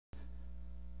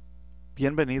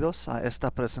Bienvenidos a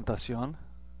esta presentación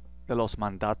de los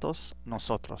mandatos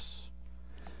nosotros.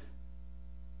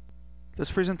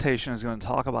 This presentation is going to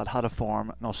talk about how to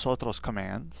form nosotros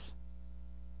commands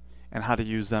and how to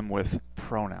use them with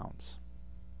pronouns.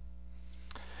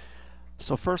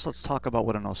 So first let's talk about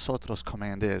what a nosotros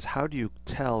command is. How do you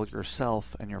tell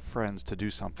yourself and your friends to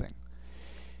do something?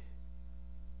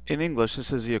 In English,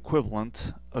 this is the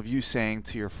equivalent of you saying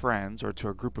to your friends or to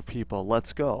a group of people,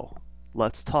 let's go,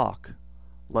 let's talk,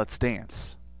 let's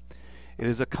dance. It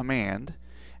is a command,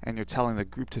 and you're telling the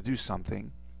group to do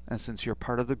something, and since you're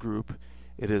part of the group,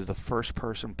 it is the first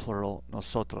person plural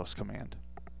nosotros command.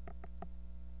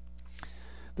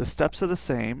 The steps are the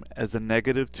same as the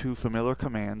negative two familiar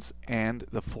commands and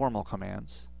the formal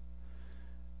commands.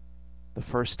 The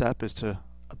first step is to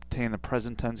obtain the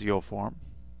present tense yo form.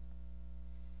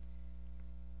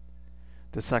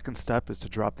 The second step is to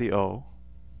drop the O.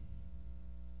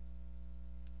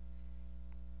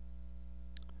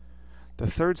 The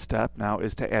third step now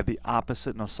is to add the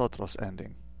opposite nosotros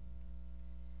ending.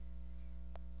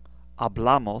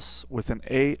 Hablamos with an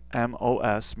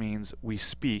A-M-O-S means we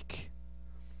speak.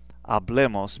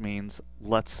 Hablemos means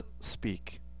let's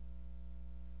speak.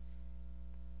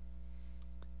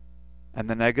 And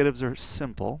the negatives are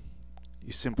simple.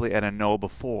 You simply add a no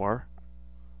before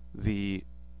the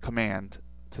command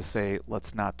to say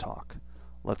let's not talk,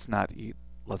 let's not eat,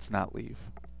 let's not leave.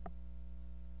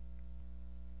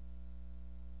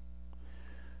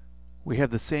 We have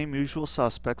the same usual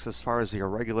suspects as far as the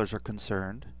irregulars are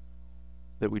concerned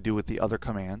that we do with the other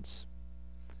commands.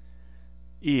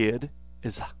 Id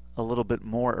is a little bit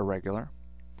more irregular.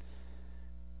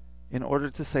 In order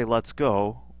to say let's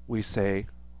go, we say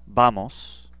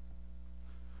vamos.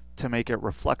 To make it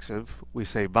reflexive, we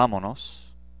say vámonos,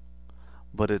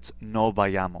 but it's no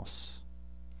vayamos.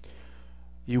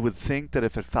 You would think that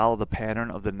if it followed the pattern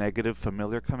of the negative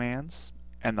familiar commands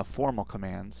and the formal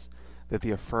commands, that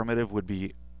the affirmative would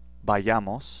be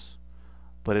vayamos,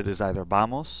 but it is either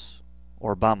vamos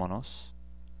or vámonos,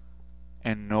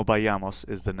 and no vayamos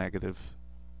is the negative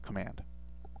command.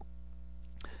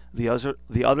 The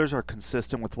others are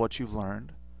consistent with what you've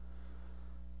learned.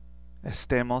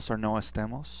 Estemos or no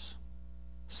estemos,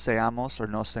 seamos or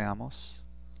no seamos,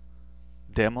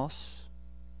 demos,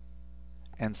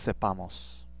 and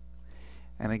sepamos.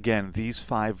 And again, these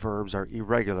five verbs are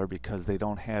irregular because they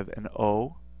don't have an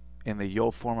O in the yo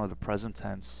form of the present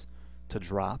tense to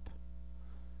drop,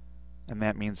 and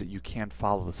that means that you can't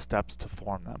follow the steps to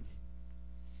form them.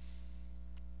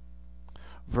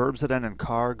 Verbs that end in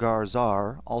car, gar,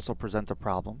 zar also present a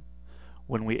problem.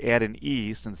 When we add an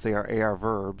E, since they are AR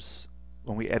verbs,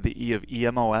 when we add the E of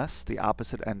EMOS, the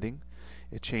opposite ending,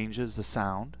 it changes the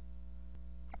sound.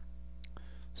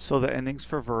 So the endings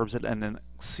for verbs that end in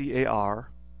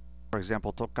CAR, for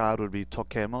example, tocar would be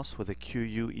toquemos with a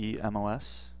QUEMOS.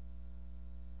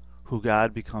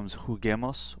 Jugar becomes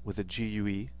juguemos with a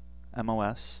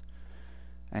GUEMOS.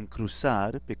 And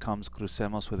cruzar becomes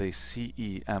crucemos with a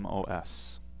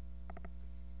CEMOS.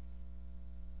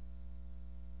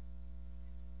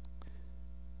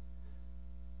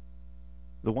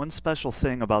 The one special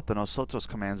thing about the nosotros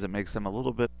commands that makes them a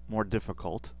little bit more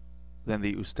difficult than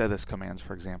the ustedes commands,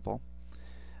 for example,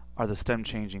 are the stem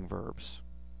changing verbs.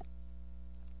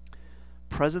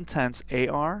 Present tense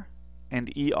AR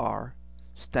and ER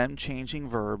stem changing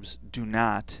verbs do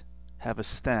not have a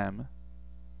stem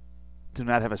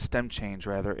change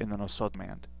in the nosotros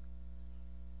command.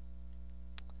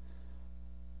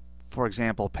 For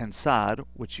example, pensar,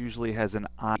 which usually has an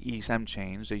IE stem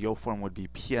change, the yo form would be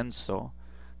pienso,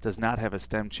 does not have a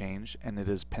stem change, and it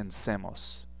is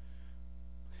pensemos.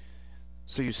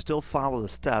 So you still follow the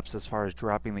steps as far as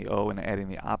dropping the O and adding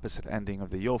the opposite ending of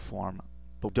the yo form,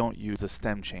 but don't use the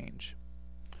stem change.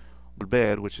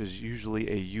 Volver, which is usually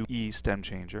a UE stem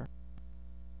changer,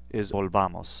 is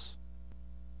volvamos.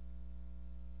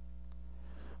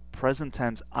 Present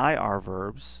tense IR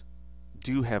verbs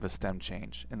do have a stem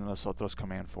change in the nosotros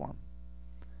command form.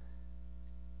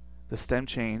 The stem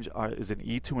change is an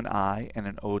E to an I and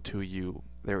an O to a U.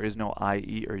 There is no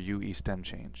IE or UE stem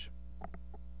change.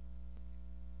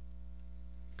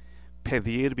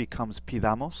 Pedir becomes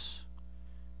pidamos,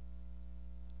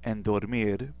 and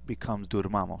dormir becomes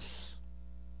durmamos.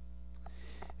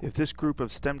 If this group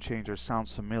of stem changers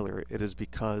sounds familiar, it is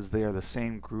because they are the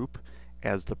same group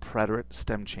as the preterite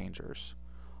stem changers.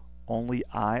 Only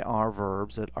IR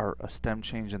verbs that are a stem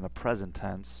change in the present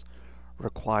tense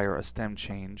require a stem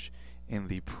change in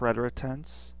the preterite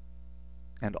tense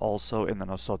and also in the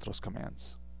nosotros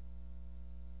commands.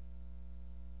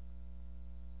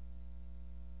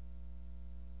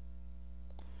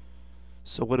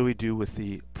 So what do we do with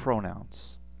the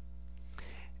pronouns.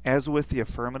 As with the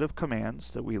affirmative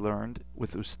commands that we learned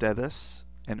with ustedes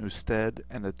and usted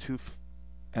and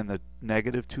the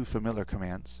negative two familiar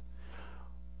commands,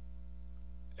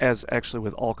 as actually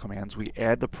with all commands, we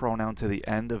add the pronoun to the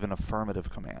end of an affirmative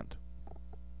command.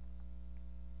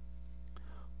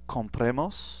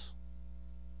 Compremos,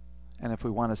 and if we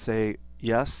want to say,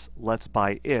 yes, let's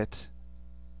buy it,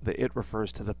 the it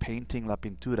refers to the painting, la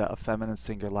pintura, a feminine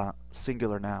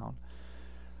singular noun.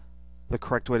 The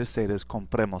correct way to say it is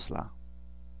comprémosla.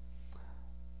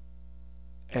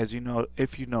 As you know,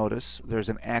 if you notice, there's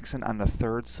an accent on the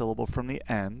third syllable from the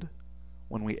end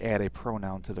when we add a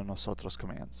pronoun to the nosotros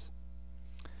commands.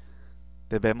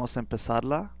 ¿Debemos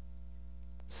empezarla?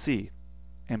 Sí,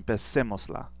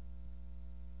 empecémosla.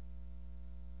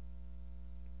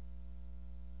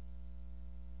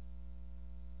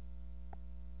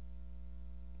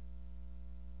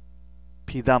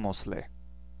 Pidámosle.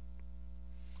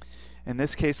 In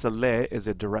this case, the le is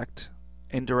a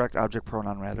indirect object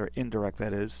pronoun rather, indirect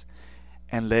that is,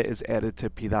 and le is added to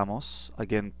pidamos.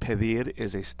 Again, pedir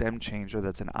is a stem changer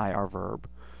that's an IR verb,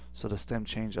 so the stem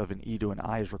change of an E to an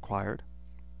I is required.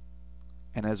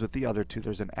 And as with the other two,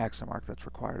 there's an accent mark that's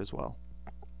required as well.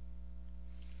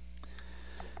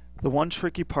 The one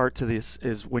tricky part to this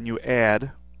is when you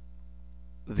add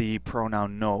the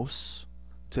pronoun nos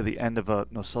to the end of a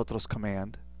nosotros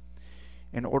command.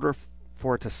 In order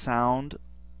for it to sound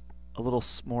a little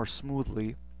more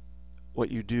smoothly, what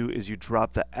you do is you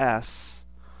drop the S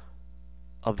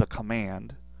of the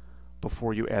command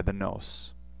before you add the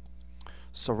nos.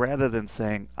 So rather than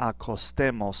saying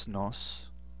acostémonos,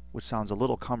 which sounds a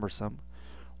little cumbersome,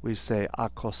 we say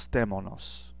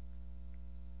acostémonos.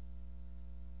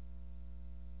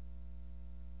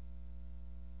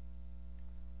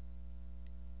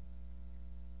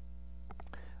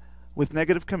 With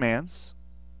negative commands,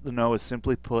 the no is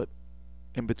simply put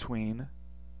in between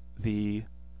the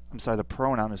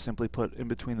pronoun is simply put in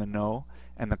between the no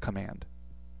and the command.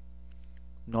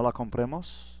 No la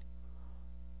compremos,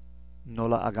 no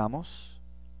la hagamos,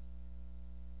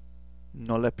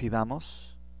 no le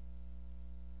pidamos,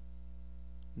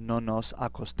 no nos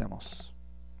acostemos.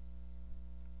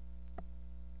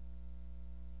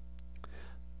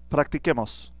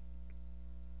 Practiquemos.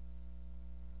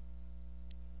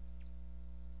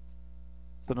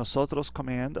 The nosotros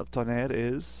command of tener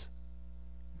is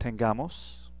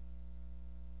tengamos,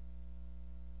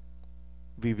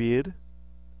 vivir,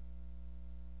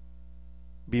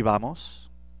 vivamos,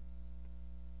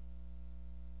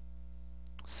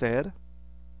 ser,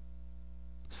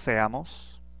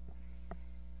 seamos.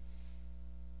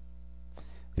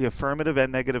 The affirmative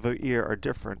and negative of ir are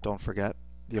different, don't forget.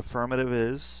 The affirmative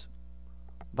is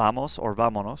vamos or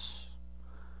vámonos,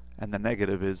 and the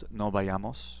negative is no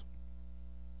vayamos.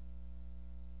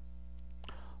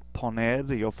 Poner,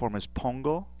 the yo form is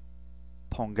pongo,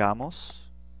 pongamos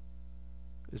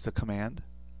is the command.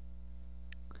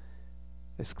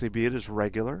 Escribir is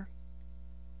regular,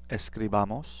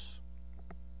 escribamos.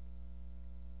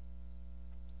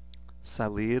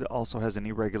 Salir also has an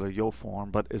irregular yo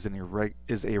form, but is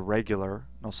a regular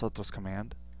nosotros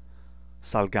command.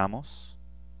 Salgamos.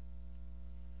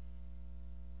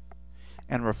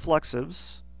 And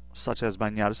reflexives, such as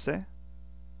bañarse,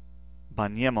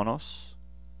 bañémonos,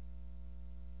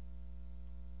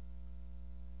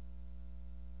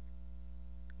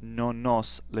 no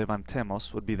nos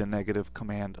levantemos would be the negative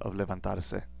command of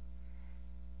levantarse.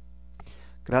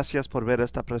 Gracias por ver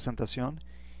esta presentación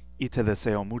y te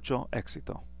deseo mucho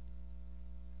éxito.